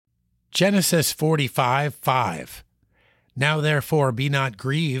Genesis 45:5. Now therefore be not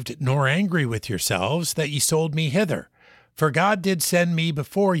grieved nor angry with yourselves that ye sold me hither, for God did send me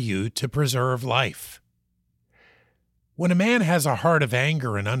before you to preserve life. When a man has a heart of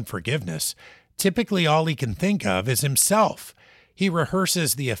anger and unforgiveness, typically all he can think of is himself. He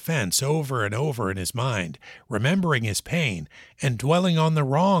rehearses the offense over and over in his mind, remembering his pain and dwelling on the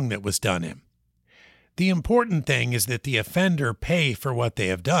wrong that was done him. The important thing is that the offender pay for what they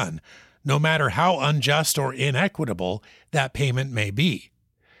have done, no matter how unjust or inequitable that payment may be.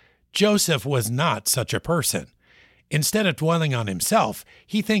 Joseph was not such a person. Instead of dwelling on himself,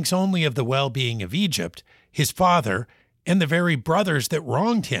 he thinks only of the well-being of Egypt, his father, and the very brothers that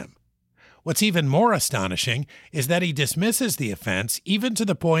wronged him. What's even more astonishing is that he dismisses the offense even to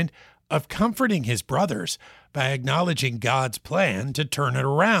the point of comforting his brothers by acknowledging God's plan to turn it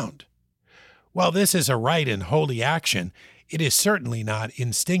around. While this is a right and holy action, it is certainly not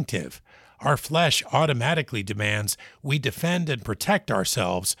instinctive. Our flesh automatically demands we defend and protect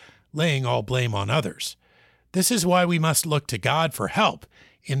ourselves, laying all blame on others. This is why we must look to God for help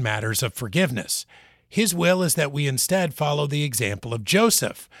in matters of forgiveness. His will is that we instead follow the example of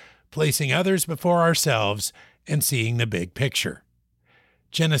Joseph, placing others before ourselves and seeing the big picture.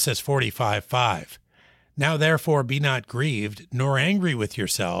 Genesis 45:5. Now therefore be not grieved, nor angry with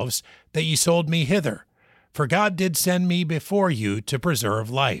yourselves, that ye sold me hither, for God did send me before you to preserve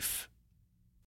life.